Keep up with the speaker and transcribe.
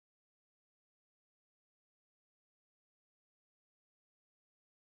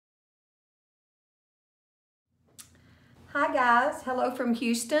Hi guys, hello from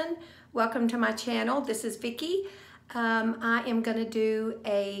Houston. Welcome to my channel. This is Vicki. I am going to do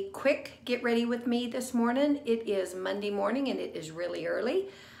a quick get ready with me this morning. It is Monday morning and it is really early.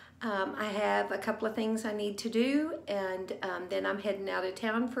 I have a couple of things I need to do and then I'm heading out of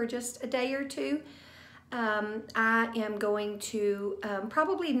town for just a day or two. I am going to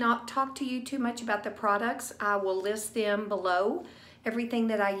probably not talk to you too much about the products. I will list them below, everything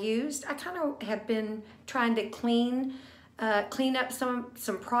that I used. I kind of have been trying to clean up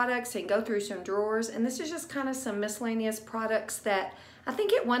some products and go through some drawers, and this is just kind of some miscellaneous products that I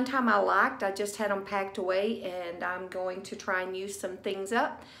think at one time I liked. I just had them packed away and I'm going to try and use some things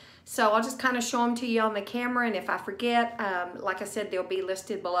up. So I'll just kind of show them to you on the camera, and if I forget, like I said, they'll be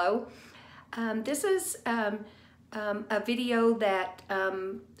listed below. This is a video that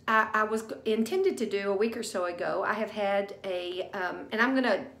I was intended to do a week or so ago. I have had and I'm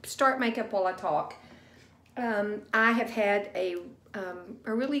gonna start makeup while I talk. I have had a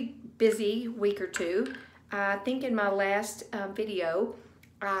really busy week or two. I think in my last video,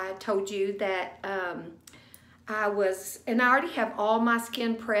 I told you that I already have all my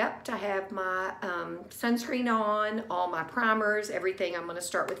skin prepped. I have my sunscreen on, all my primers, everything. I'm gonna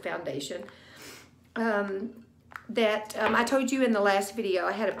start with foundation. I told you in the last video,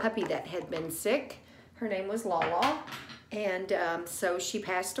 I had a puppy that had been sick. Her name was Lala, and so she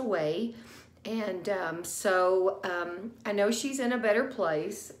passed away. And I know she's in a better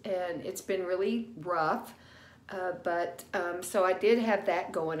place, and it's been really rough. So I did have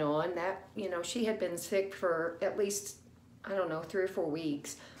that going on. That, you know, she had been sick for at least, I don't know, 3 or 4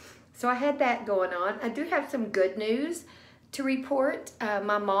 weeks. So I had that going on. I do have some good news to report.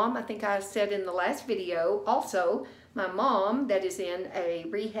 My mom, I think I said in the last video, also, my mom that is in a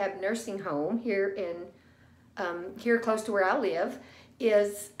rehab nursing home here close to where I live,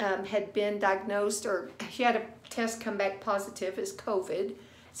 had been diagnosed, or she had a test come back positive as COVID.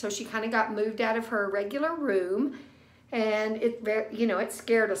 So she kind of got moved out of her regular room, and it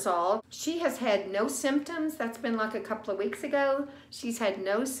scared us all. She has had no symptoms. That's been like a couple of weeks ago. She's had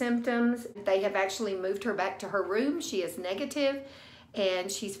no symptoms. They have actually moved her back to her room. She is negative,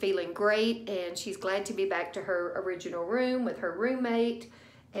 and she's feeling great, and she's glad to be back to her original room with her roommate.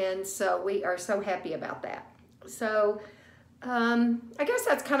 And so we are so happy about that. So I guess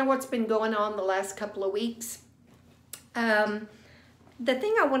that's kind of what's been going on the last couple of weeks. The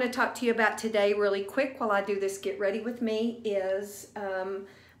thing I want to talk to you about today really quick while I do this get ready with me is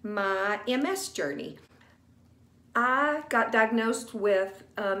my MS journey. I got diagnosed with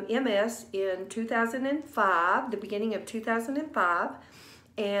MS in 2005, the beginning of 2005,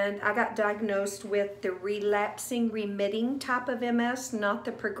 and I got diagnosed with the relapsing remitting type of MS, not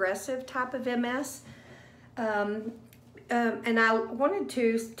the progressive type of MS. And I wanted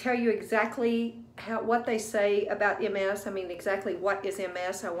to tell you exactly what they say about MS. I mean, exactly what is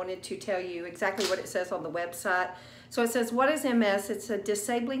MS. I wanted to tell you exactly what it says on the website. So it says, what is MS? It's a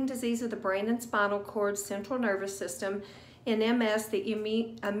disabling disease of the brain and spinal cord, central nervous system. In MS, the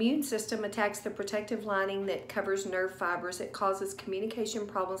immune system attacks the protective lining that covers nerve fibers. It causes communication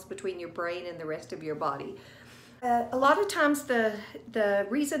problems between your brain and the rest of your body. A lot of times the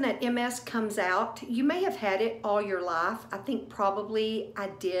reason that MS comes out, you may have had it all your life. I think probably I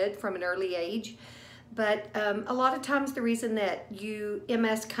did from an early age. But a lot of times the reason that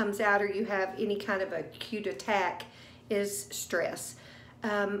MS comes out, or you have any kind of acute attack, is stress.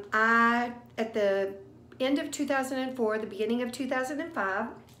 At the end of 2004, the beginning of 2005,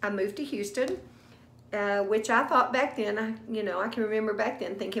 I moved to Houston, which I thought back then, I can remember back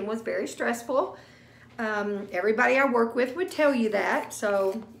then thinking was very stressful. Everybody I work with would tell you that,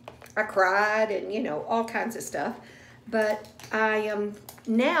 so I cried and, all kinds of stuff. But I am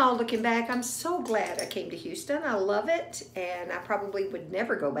now looking back, I'm so glad I came to Houston. I love it, and I probably would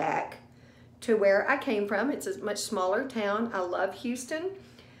never go back to where I came from. It's a much smaller town. I love Houston,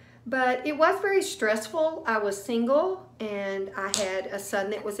 but it was very stressful. I was single, and I had a son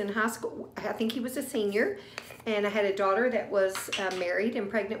that was in high school. I think he was a senior, and I had a daughter that was married and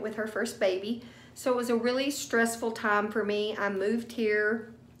pregnant with her first baby. So it was a really stressful time for me. I moved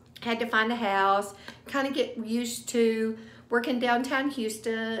here, had to find a house, kind of get used to working downtown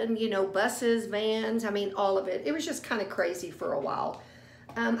Houston, buses, vans, I mean, all of it. It was just kind of crazy for a while.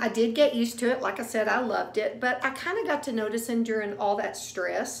 I did get used to it. Like I said, I loved it, but I kind of got to noticing during all that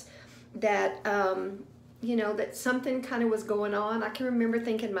stress that, that something kind of was going on. I can remember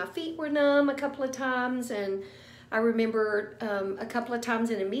thinking my feet were numb a couple of times, and I remember a couple of times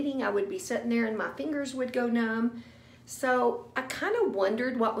in a meeting I would be sitting there and my fingers would go numb. So I kind of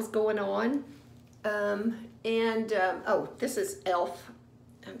wondered what was going on. Oh, this is e.l.f.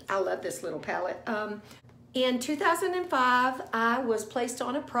 I love this little palette. In 2005, I was placed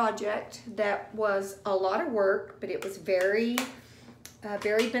on a project that was a lot of work, but it was very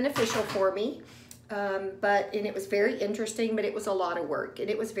beneficial for me. And it was very interesting, but it was a lot of work, and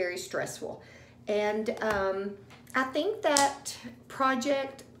it was very stressful. And I think that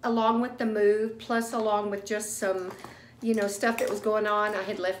project, along with the move, plus along with just some, you know, stuff that was going on. I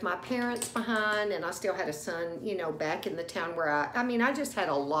had left my parents behind, and I still had a son, you know, back in the town where I just had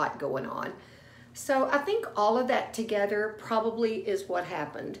a lot going on. So I think all of that together probably is what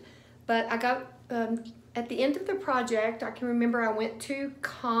happened. But I got, at the end of the project, I can remember I went to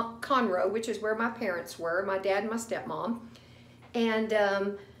Conroe, which is where my parents were, my dad and my stepmom. And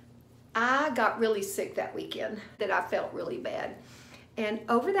I got really sick that weekend, that I felt really bad. And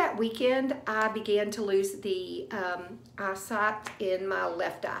over that weekend, I began to lose the eyesight in my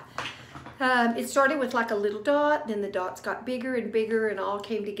left eye. It started with like a little dot, then the dots got bigger and bigger and all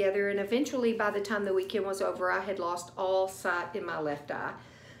came together, and eventually by the time the weekend was over, I had lost all sight in my left eye.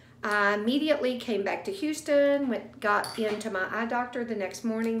 I immediately came back to Houston, got into my eye doctor the next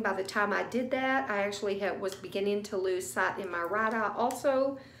morning. By the time I did that, I actually was beginning to lose sight in my right eye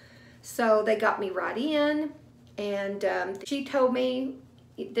also. So they got me right in, and she told me,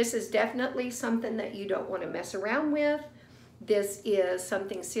 this is definitely something that you don't want to mess around with. This is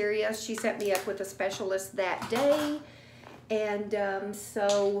something serious. She set me up with a specialist that day. And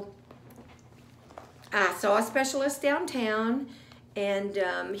so I saw a specialist downtown,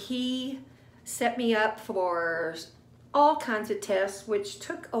 and he set me up for all kinds of tests, which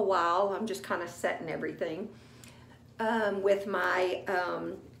took a while. I'm just kind of setting everything with my,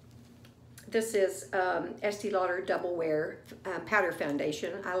 this is Estee Lauder Double Wear Powder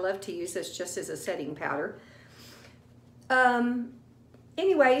Foundation. I love to use this just as a setting powder.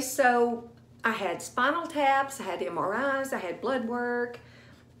 Anyway, so I had spinal taps, I had MRIs, I had blood work.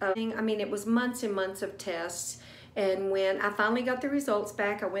 I mean, it was months and months of tests. And when I finally got the results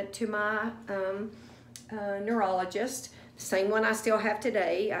back, I went to my neurologist, same one I still have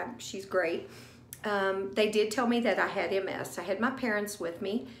today. She's great. They did tell me that I had MS. I had my parents with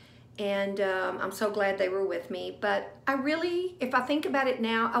me, and I'm so glad they were with me. But I really, if I think about it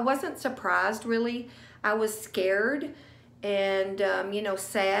now, I wasn't surprised really. I was scared and you know,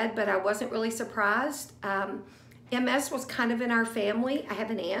 sad, but I wasn't really surprised. MS was kind of in our family. I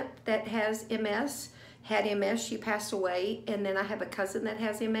have an aunt that has MS, had MS, she passed away, and then I have a cousin that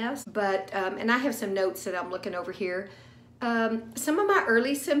has MS. But, and I have some notes that I'm looking over here. Some of my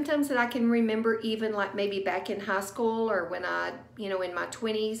early symptoms that I can remember, even like maybe back in high school or when I, you know, in my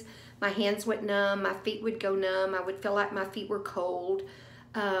 20s, my hands went numb, my feet would go numb, I would feel like my feet were cold.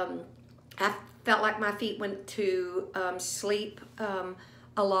 I felt like my feet went to sleep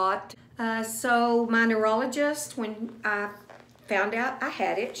a lot. So my neurologist, when I found out I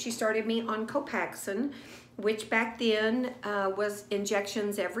had it, she started me on Copaxone, which back then was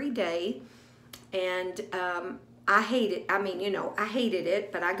injections every day. And I hated, I mean, you know, I hated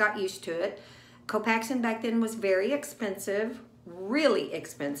it, but I got used to it. Copaxone back then was very expensive, really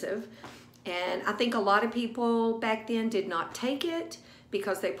expensive. And I think a lot of people back then did not take it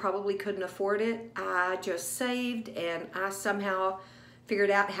because they probably couldn't afford it. I just saved, and I somehow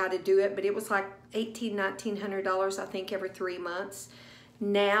figured out how to do it, but it was like $1,800–1,900, I think, every 3 months.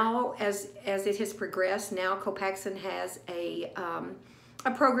 Now, as it has progressed, now Copaxone has a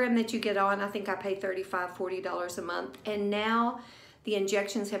program that you get on. I think I pay $35–40 a month, and now the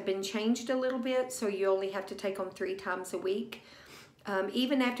injections have been changed a little bit, so you only have to take them 3 times a week.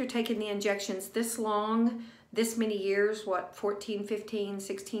 Even after taking the injections this long, this many years, what, 14, 15,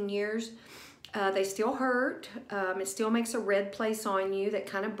 16 years, they still hurt. It still makes a red place on you that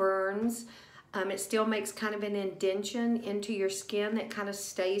kind of burns. It still makes kind of an indentation into your skin that kind of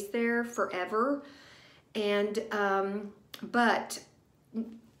stays there forever. And, but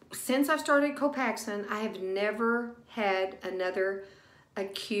since I started Copaxone, I have never had another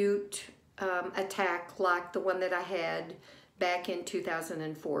acute attack like the one that I had back in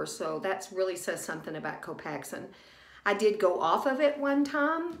 2004. So that's really says something about Copaxone. I did go off of it one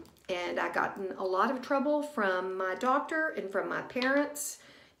time, and I got in a lot of trouble from my doctor and from my parents.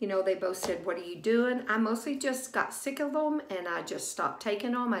 You know, they both said, "What are you doing?" I mostly just got sick of them, and I just stopped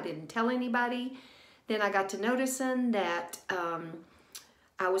taking them. I didn't tell anybody. Then I got to noticing that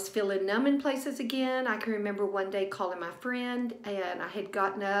I was feeling numb in places again. I can remember one day calling my friend, and I had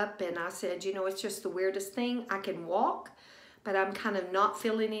gotten up and I said, you know, it's just the weirdest thing. I can walk, but I'm kind of not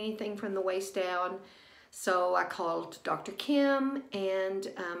feeling anything from the waist down. So I called Dr. Kim,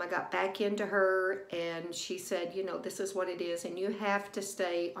 and I got back into her, and she said, you know, this is what it is, and you have to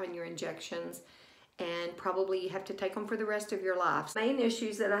stay on your injections. and probably you have to take them for the rest of your life. Main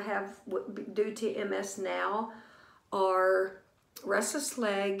issues that I have due to MS now are restless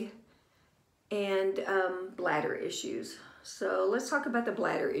leg and bladder issues. So let's talk about the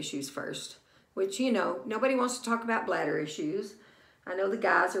bladder issues first, which, you know, nobody wants to talk about bladder issues. I know the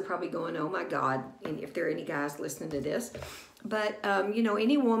guys are probably going, oh my God, and if there are any guys listening to this. But, you know,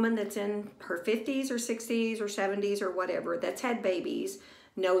 any woman that's in her 50s or 60s or 70s or whatever that's had babies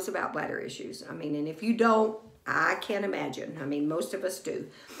knows about bladder issues. I mean, and if you don't, I can't imagine. I mean, most of us do.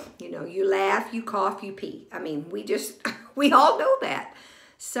 You know, you laugh, you cough, you pee. I mean, we all know that.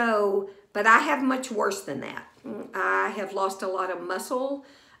 So, but I have much worse than that. I have lost a lot of muscle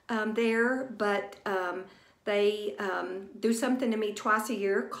there, but they do something to me twice a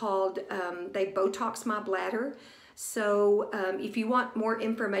year called, they Botox my bladder. So if you want more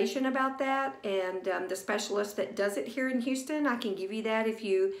information about that and the specialist that does it here in Houston, I can give you that if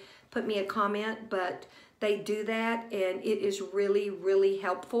you put me a comment, but they do that and it is really, really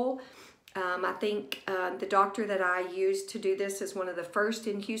helpful. I think the doctor that I used to do this is one of the first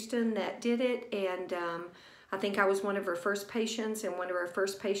in Houston that did it, and I think I was one of her first patients and one of her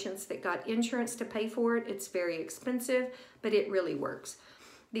first patients that got insurance to pay for it. It's very expensive, but it really works.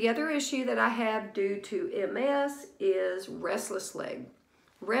 The other issue that I have due to MS is restless leg.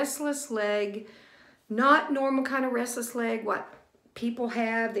 Restless leg, not normal kind of restless leg, what people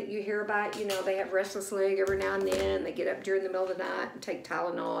have that you hear about. You know, they have restless leg every now and then. They get up during the middle of the night and take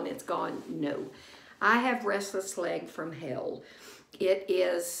Tylenol and it's gone. No, I have restless leg from hell.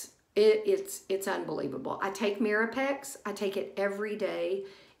 It's unbelievable. I take Mirapex. I take it every day.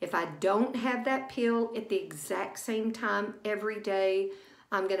 If I don't have that pill at the exact same time every day,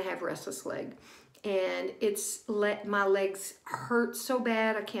 I'm going to have restless leg. And it's let my legs hurt so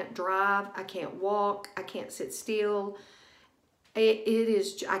bad. I can't drive. I can't walk. I can't sit still.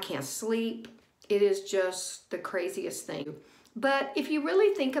 I can't sleep. It is just the craziest thing. But if you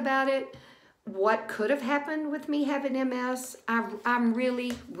really think about it, what could have happened with me having MS, I'm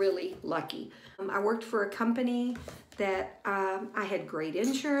really, really lucky. I worked for a company that I had great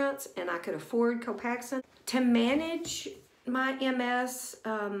insurance and I could afford Copaxone. To manage my MS,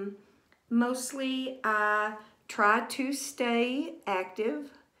 mostly I try to stay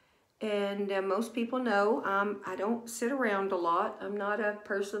active. And most people know I don't sit around a lot. I'm not a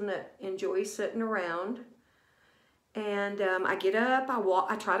person that enjoys sitting around. And I get up,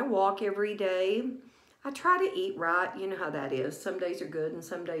 I try to walk every day. I try to eat right. You know how that is. Some days are good and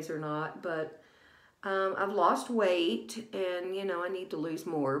some days are not. But I've lost weight and, you know, I need to lose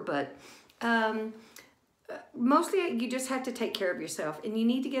more. But mostly you just have to take care of yourself and you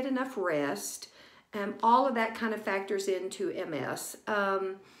need to get enough rest. All of that kind of factors into MS.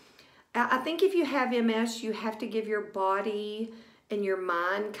 I think if you have MS, you have to give your body and your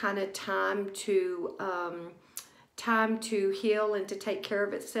mind kind of time to heal and to take care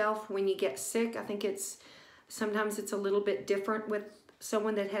of itself when you get sick. I think sometimes it's a little bit different with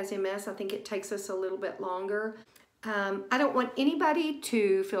someone that has MS. I think it takes us a little bit longer. I don't want anybody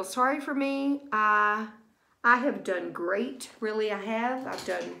to feel sorry for me. I have done great, really I have. I've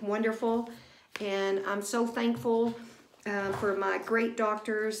done wonderful, and I'm so thankful for my great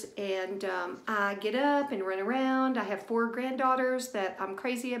doctors, and I get up and run around. I have 4 granddaughters that I'm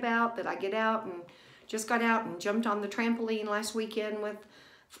crazy about, that I get out and just got out and jumped on the trampoline last weekend with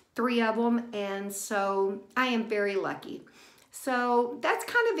 3 of them, and so I am very lucky. So that's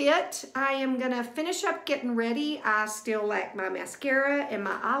kind of it. I am gonna finish up getting ready. I still lack my mascara and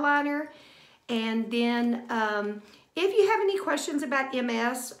my eyeliner, and then if you have any questions about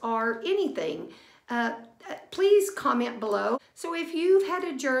MS or anything, please comment below. So if you've had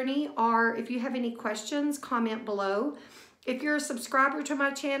a journey or if you have any questions, comment below. If you're a subscriber to my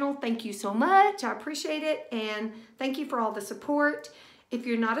channel, thank you so much. I appreciate it, and thank you for all the support. If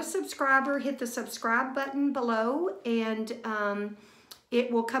you're not a subscriber, hit the subscribe button below, and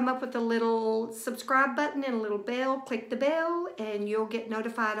it will come up with a little subscribe button and a little bell. Click the bell and you'll get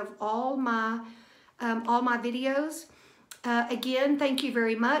notified of all my videos. Again, thank you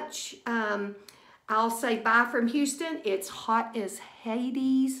very much. I'll say bye from Houston. It's hot as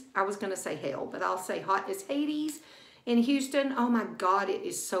Hades. I was going to say hell, but I'll say hot as Hades in Houston. Oh my God, it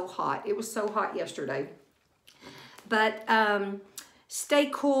is so hot. It was so hot yesterday. But stay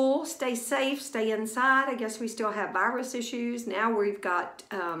cool, stay safe, stay inside. I guess we still have virus issues. Now we've got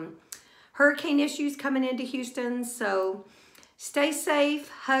hurricane issues coming into Houston. So stay safe.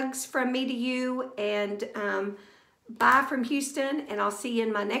 Hugs from me to you, and bye from Houston, and I'll see you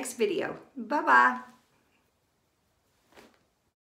in my next video. Bye-bye.